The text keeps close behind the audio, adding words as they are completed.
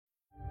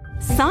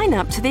Sign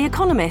up to The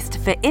Economist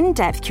for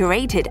in-depth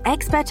curated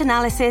expert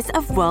analysis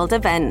of world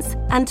events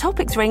and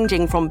topics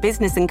ranging from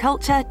business and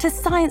culture to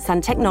science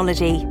and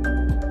technology.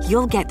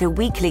 You'll get the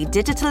weekly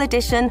digital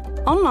edition,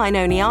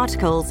 online-only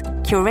articles,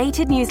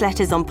 curated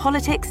newsletters on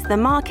politics, the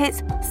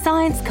markets,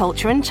 science,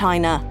 culture and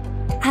China,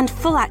 and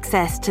full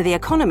access to The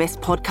Economist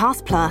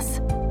Podcast Plus.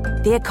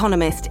 The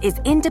Economist is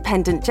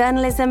independent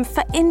journalism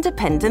for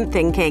independent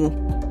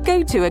thinking.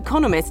 Go to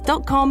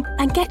economist.com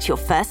and get your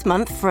first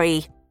month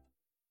free.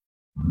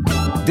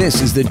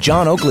 This is the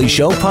John Oakley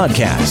Show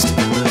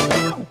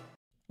podcast.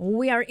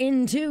 We are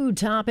into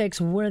topics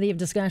worthy of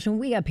discussion.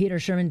 We got Peter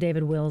Shurman,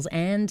 David Wills,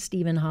 and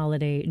Stephen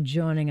Holyday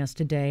joining us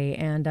today.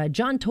 And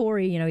John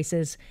Tory, he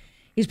says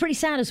he's pretty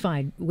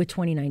satisfied with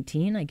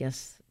 2019. I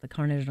guess the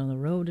carnage on the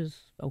road is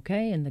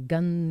okay, and the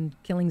gun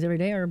killings every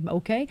day are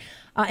okay.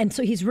 And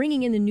so he's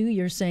ringing in the new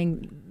year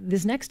saying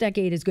this next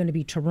decade is going to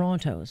be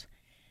Toronto's.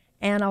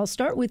 And I'll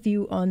start with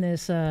you on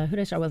this. Who did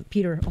I start with?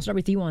 Peter, I'll start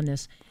with you on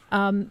this.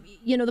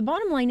 The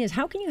bottom line is,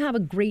 how can you have a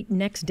great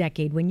next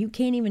decade when you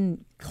can't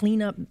even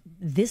clean up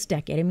this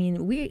decade? I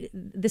mean,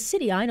 the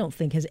city, I don't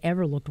think, has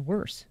ever looked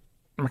worse.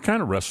 I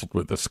kind of wrestled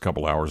with this a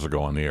couple hours ago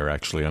on the air,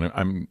 actually, and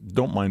I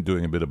don't mind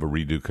doing a bit of a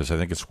redo because I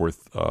think it's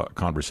worth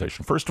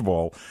conversation. First of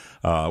all,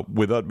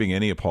 without being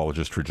any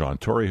apologist for John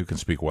Tory, who can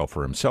speak well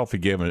for himself, he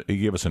gave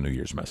us a New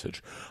Year's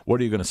message.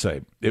 What are you going to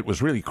say? It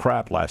was really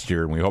crap last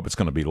year, and we hope it's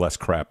going to be less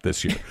crap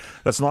this year.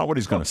 That's not what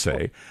he's going to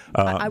say.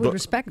 I would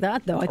respect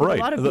that, though. I think a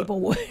lot of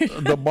people would.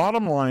 The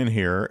bottom line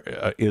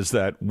here is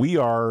that we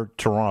are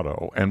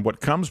Toronto, and what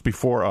comes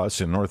before us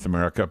in North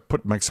America,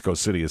 put Mexico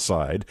City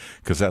aside,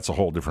 because that's a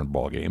whole different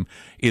ballgame,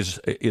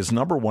 is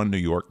number one New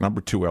York,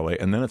 number two LA,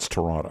 and then it's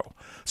Toronto.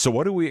 So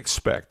what do we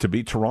expect? To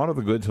be Toronto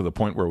the good to the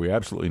point where we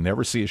absolutely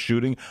never see a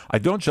shooting? I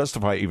don't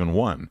justify even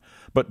one.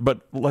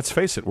 But let's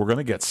face it, we're going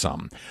to get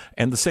some.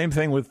 And the same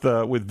thing with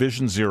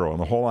Vision Zero and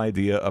the whole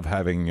idea of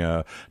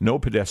having no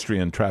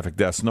pedestrian traffic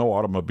deaths, no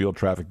automobile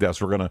traffic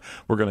deaths. We're going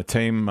to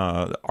tame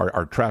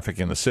our traffic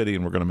in the city,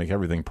 and we're going to make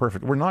everything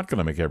perfect. We're not going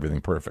to make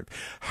everything perfect.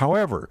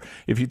 However,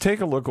 if you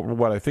take a look at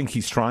what I think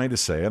he's trying to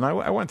say, and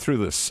I went through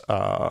this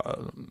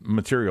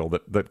material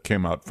that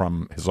came out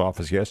from his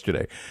office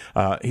yesterday.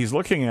 He's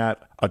looking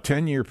at a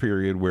 10-year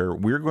period where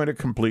we're going to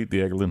complete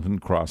the Eglinton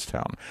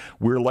Crosstown.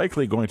 We're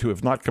likely going to,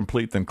 if not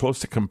complete, then close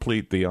to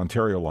complete the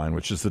Ontario line,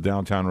 which is the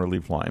downtown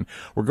relief line.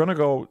 We're going to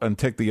go and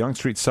take the Yonge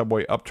Street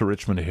subway up to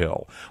Richmond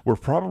Hill. We're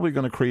probably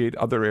going to create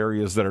other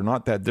areas that are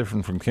not that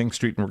different from King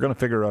Street, and we're going to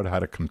figure out how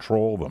to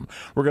control them.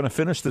 We're going to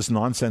finish this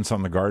nonsense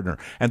on the Gardiner.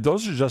 And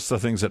those are just the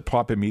things that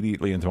pop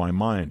immediately into my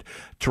mind.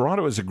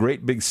 Toronto is a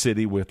great big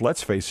city with,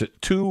 let's face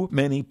it, too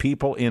many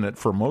people in it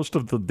for most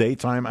of the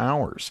daytime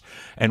hours.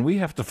 And we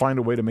have to find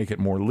a way to make it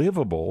more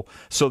livable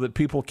so that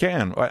people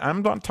can.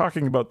 I'm not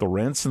talking about the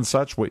rents and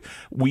such.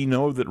 We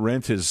know that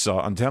rent is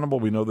untenable.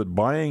 We know that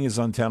buying is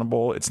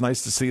untenable. It's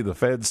nice to see the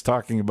feds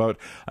talking about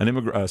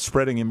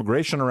spreading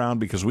immigration around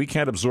because we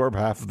can't absorb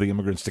half of the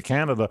immigrants to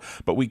Canada,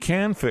 but we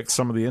can fix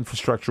some of the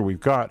infrastructure we've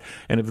got.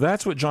 And if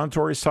that's what John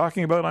Tory's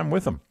talking about, I'm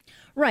with him.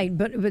 Right,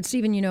 but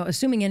Stephen,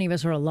 assuming any of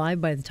us are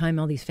alive by the time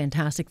all these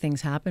fantastic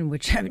things happen,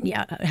 which haven't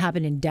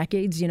happened in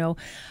decades, the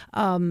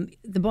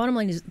bottom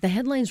line is the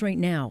headlines right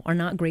now are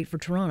not great for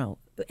Toronto.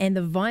 And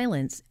the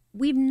violence,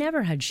 we've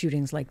never had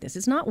shootings like this.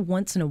 It's not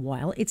once in a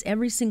while. It's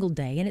every single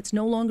day. And it's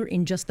no longer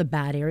in just the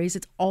bad areas.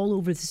 It's all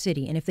over the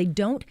city. And if they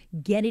don't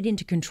get it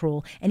into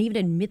control and even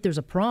admit there's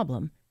a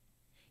problem,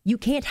 you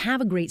can't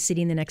have a great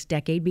city in the next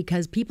decade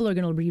because people are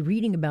going to be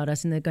reading about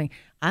us and they're going,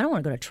 I don't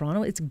want to go to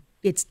Toronto.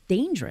 It's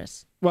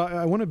dangerous. Well,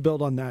 I want to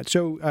build on that.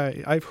 So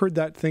I've heard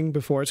that thing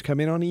before. It's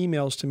come in on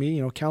emails to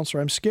me.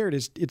 Councillor, I'm scared.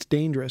 It's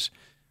dangerous.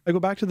 I go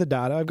back to the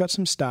data. I've got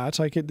some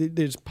stats.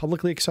 There's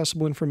publicly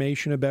accessible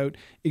information about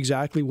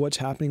exactly what's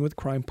happening with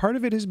crime. Part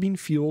of it has been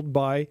fueled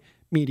by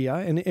media,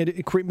 and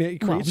it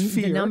creates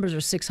fear. The numbers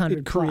are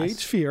 600 plus. It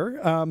creates fear,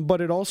 but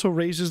it also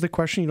raises the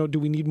question, do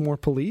we need more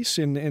police?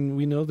 And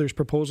we know there's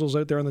proposals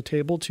out there on the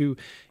table to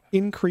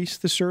increase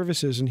the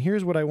services. And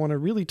here's what I want to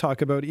really talk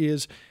about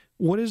is,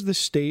 what is the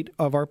state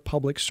of our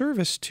public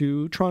service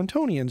to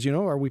Torontonians?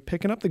 Are we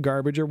picking up the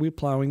garbage? Are we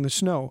plowing the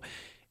snow?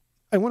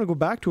 I want to go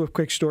back to a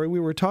quick story. We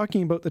were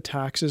talking about the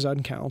taxes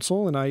on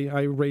council, and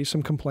I raised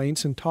some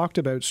complaints and talked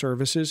about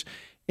services.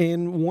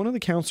 And one of the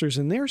councillors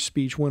in their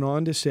speech went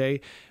on to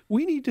say,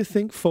 we need to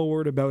think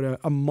forward about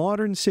a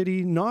modern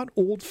city, not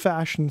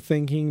old-fashioned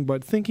thinking,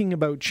 but thinking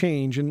about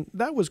change. And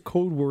that was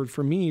code word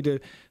for me to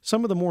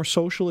some of the more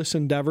socialist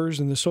endeavors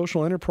and the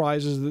social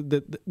enterprises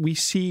that we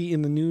see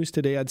in the news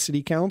today at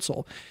City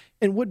Council.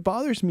 And what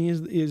bothers me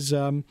is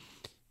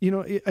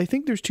I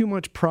think there's too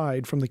much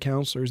pride from the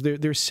councillors.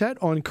 They're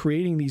set on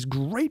creating these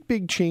great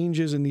big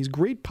changes and these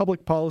great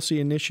public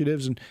policy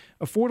initiatives and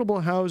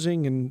affordable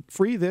housing and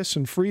free this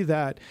and free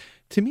that.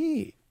 To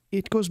me,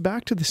 it goes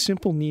back to the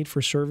simple need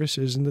for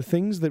services and the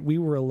things that we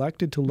were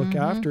elected to look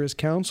after as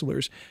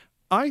councillors.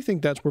 I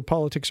think that's where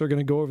politics are going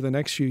to go over the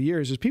next few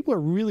years, is people are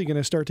really going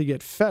to start to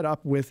get fed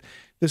up with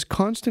this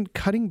constant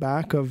cutting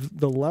back of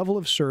the level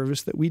of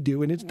service that we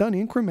do. And it's done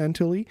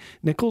incrementally,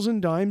 nickels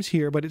and dimes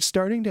here, but it's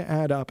starting to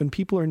add up and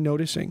people are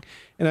noticing.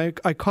 And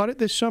I caught it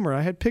this summer.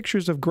 I had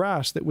pictures of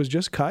grass that was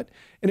just cut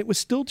and it was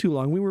still too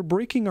long. We were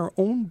breaking our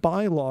own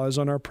bylaws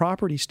on our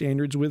property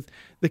standards with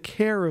the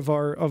care of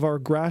our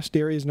grassed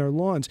areas and our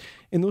lawns.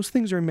 And those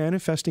things are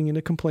manifesting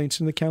into complaints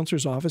in the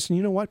councillor's office. And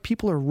you know what?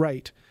 People are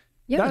right.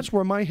 Yeah. That's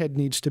where my head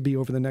needs to be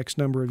over the next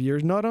number of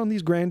years, not on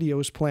these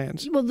grandiose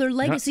plans. Well, they're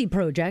legacy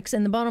projects,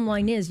 and the bottom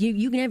line is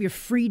you can have your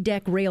free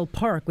deck rail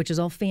park, which is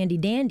all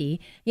fandy-dandy,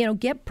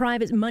 get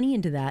private money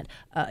into that,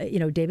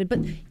 David. But,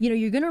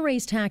 you're going to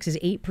raise taxes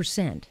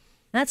 8%.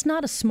 That's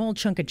not a small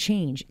chunk of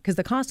change because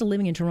the cost of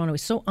living in Toronto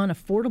is so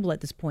unaffordable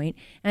at this point.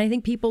 And I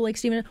think people like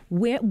Stephen,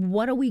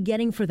 what are we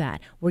getting for that?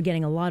 We're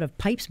getting a lot of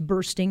pipes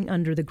bursting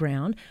under the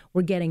ground.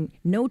 We're getting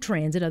no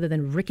transit other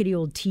than rickety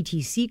old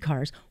TTC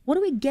cars. What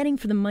are we getting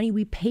for the money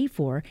we pay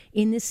for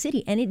in this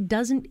city? And it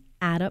doesn't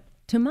add up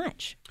to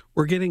much.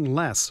 We're getting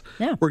less.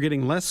 Yeah. We're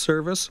getting less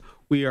service.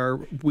 We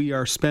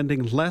are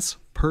spending less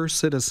per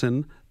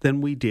citizen than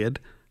we did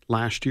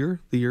last year,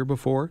 the year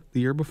before, the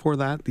year before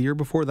that, the year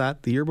before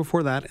that, the year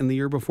before that, and the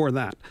year before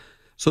that.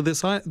 So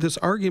this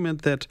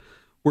argument that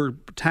we're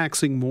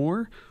taxing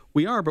more,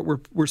 we are, but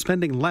we're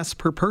spending less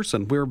per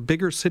person. We're a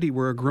bigger city,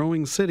 we're a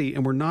growing city,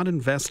 and we're not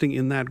investing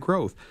in that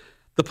growth.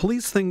 The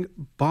police thing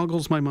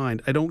boggles my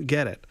mind. I don't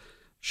get it.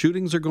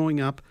 Shootings are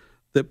going up.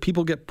 That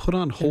people get put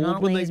on hold.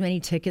 Not when as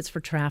many tickets for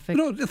traffic.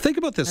 No, think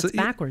about this. That's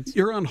backwards.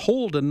 You're on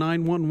hold at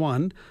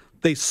 911.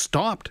 They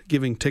stopped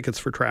giving tickets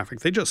for traffic.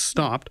 They just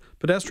stopped.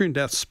 Pedestrian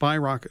deaths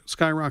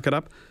skyrocket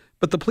up,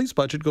 but the police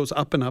budget goes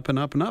up and up and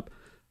up and up.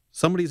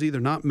 Somebody's either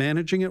not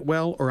managing it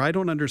well, or I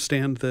don't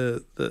understand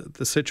the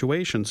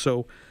situation.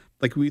 So,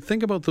 we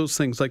think about those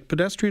things, like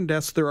pedestrian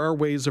deaths, there are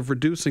ways of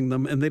reducing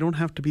them, and they don't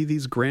have to be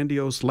these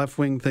grandiose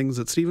left-wing things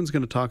that Stephen's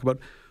going to talk about.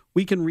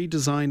 We can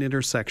redesign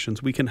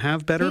intersections. We can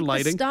have better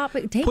lighting.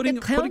 Take the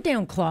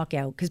countdown clock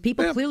out because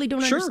people clearly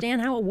don't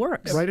understand how it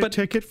works. Write a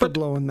ticket for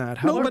blowing that.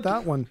 How about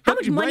that one? How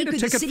much money could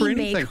the city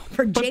make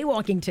for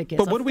jaywalking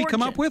tickets? But what do we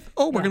come up with?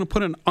 We're going to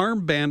put an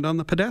armband on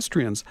the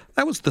pedestrians.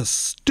 That was the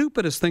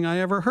stupidest thing I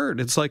ever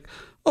heard. It's like,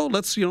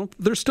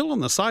 they're still on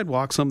the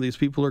sidewalk. Some of these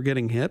people are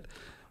getting hit.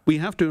 We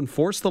have to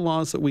enforce the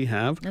laws that we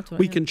have.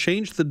 We can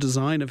change the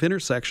design of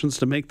intersections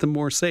to make them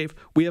more safe.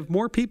 We have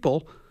more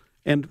people.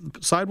 And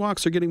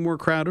sidewalks are getting more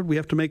crowded. We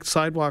have to make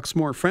sidewalks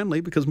more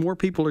friendly because more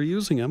people are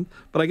using them.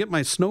 But I get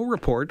my snow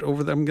report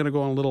over there. I'm going to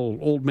go on a little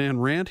old man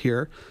rant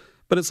here.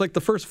 But it's like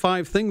the first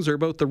 5 things are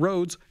about the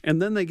roads,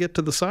 and then they get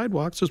to the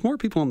sidewalks. There's more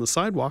people on the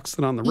sidewalks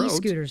than on the roads.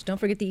 E-scooters. Don't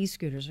forget the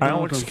e-scooters.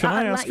 Alex, can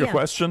I ask a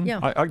question? Yeah.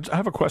 I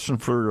have a question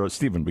for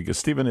Stephen, because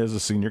Stephen is a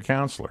senior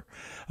councillor.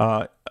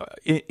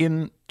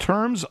 In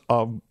terms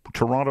of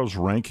Toronto's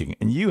ranking,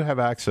 and you have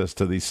access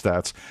to these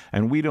stats,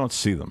 and we don't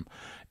see them.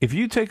 If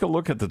you take a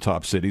look at the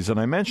top cities, and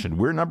I mentioned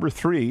we're number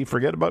 3,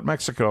 forget about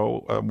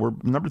Mexico, we're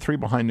number 3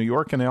 behind New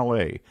York and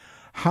L.A.,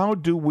 how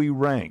do we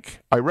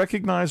rank? I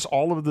recognize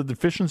all of the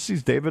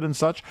deficiencies David and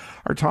such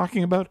are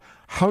talking about.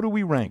 How do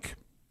we rank?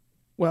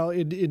 Well,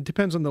 it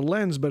depends on the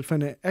lens, but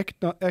from an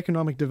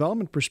economic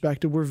development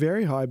perspective, we're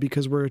very high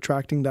because we're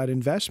attracting that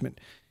investment.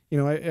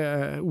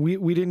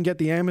 We didn't get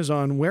the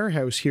Amazon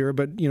warehouse here,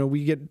 but,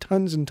 we get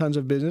tons and tons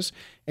of business.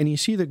 And you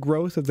see the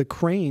growth of the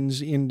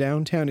cranes in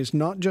downtown. It's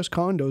not just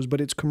condos, but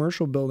it's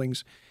commercial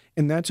buildings.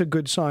 And that's a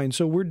good sign.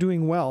 So we're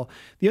doing well.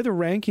 The other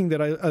ranking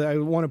that I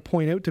want to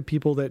point out to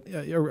people that,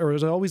 or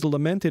as I always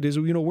lamented, is,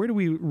 where do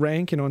we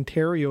rank in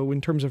Ontario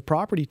in terms of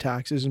property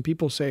taxes? And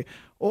people say,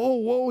 oh,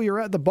 whoa, you're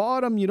at the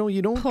bottom. You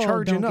don't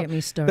charge enough. Get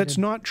me started. That's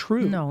not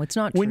true. No, it's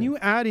not true. When you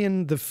add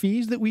in the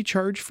fees that we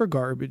charge for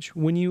garbage,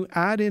 when you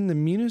add in the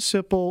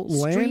municipal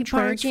land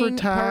transfer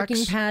tax,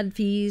 parking pad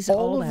fees,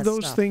 all of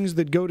those stuff. Things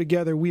that go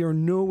together, we are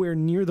nowhere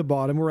near the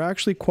bottom. We're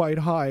actually quite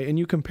high. And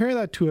you compare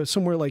that to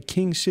somewhere like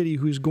King City,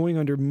 who's going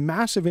under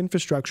massive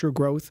infrastructure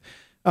growth.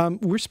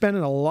 We're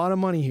spending a lot of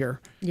money here.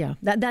 Yeah,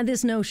 that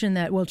this notion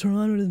that,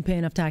 Toronto doesn't pay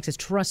enough taxes.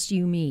 Trust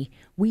you me,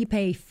 we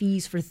pay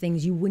fees for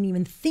things you wouldn't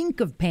even think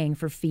of paying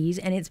for fees,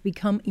 and it's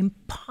become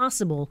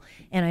impossible.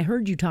 And I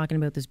heard you talking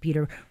about this,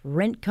 Peter.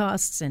 Rent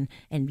costs and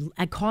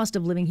a cost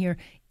of living here,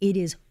 it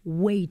is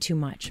way too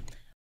much.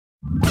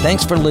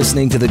 Thanks for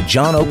listening to the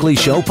John Oakley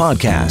Show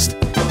podcast.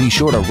 Be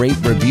sure to rate,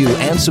 review,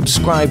 and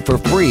subscribe for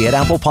free at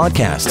Apple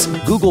Podcasts,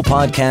 Google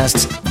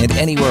Podcasts, and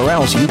anywhere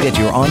else you get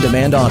your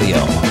on-demand audio.